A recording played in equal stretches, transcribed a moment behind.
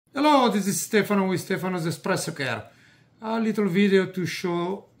Hello, this is Stefano with Stefano's Espresso Care. A little video to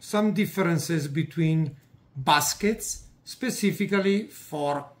show some differences between baskets, specifically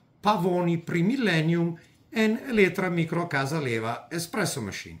for Pavoni PRE-MILLENNIUM and Elektra Microcasa Leva espresso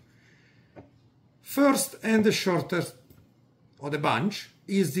machine. First and the shortest of the bunch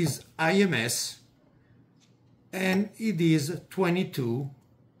is this IMS, and it is 22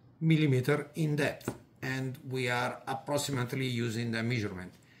 millimeter in depth, and we are approximately using the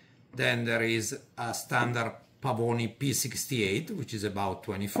measurement. Then there is a standard Pavoni P68, which is about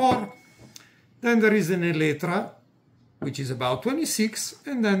 24. Then there is an Elektra, which is about 26.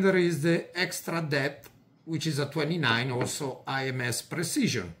 And then there is the extra depth, which is a 29, also IMS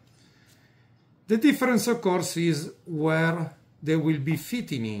precision. The difference, of course, is where they will be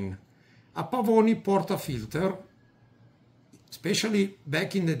fitting in. A Pavoni Portafilter, especially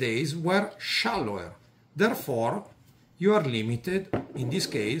back in the days, were shallower. Therefore, you are limited, in this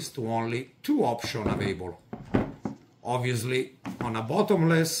case, to only two options available. Obviously, on a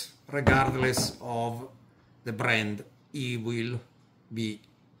bottomless, regardless of the brand, it will be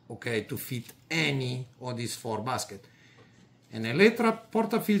okay to fit any of these four baskets. An Elektra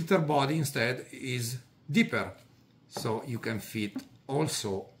Portafilter body instead is deeper, so you can fit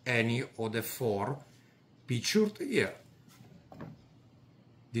also any of the four pictured here.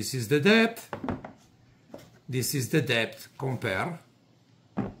 This is the depth. This is the depth compare,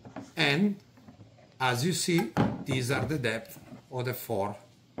 and as you see, these are the depth of the four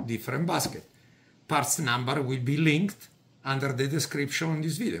different baskets. Parts number will be linked under the description in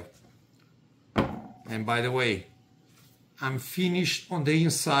this video. And by the way, I'm finished on the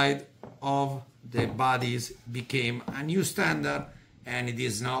inside of the bodies, became a new standard, and it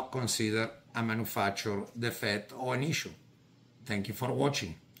is not considered a manufacturer defect or an issue. Thank you for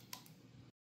watching.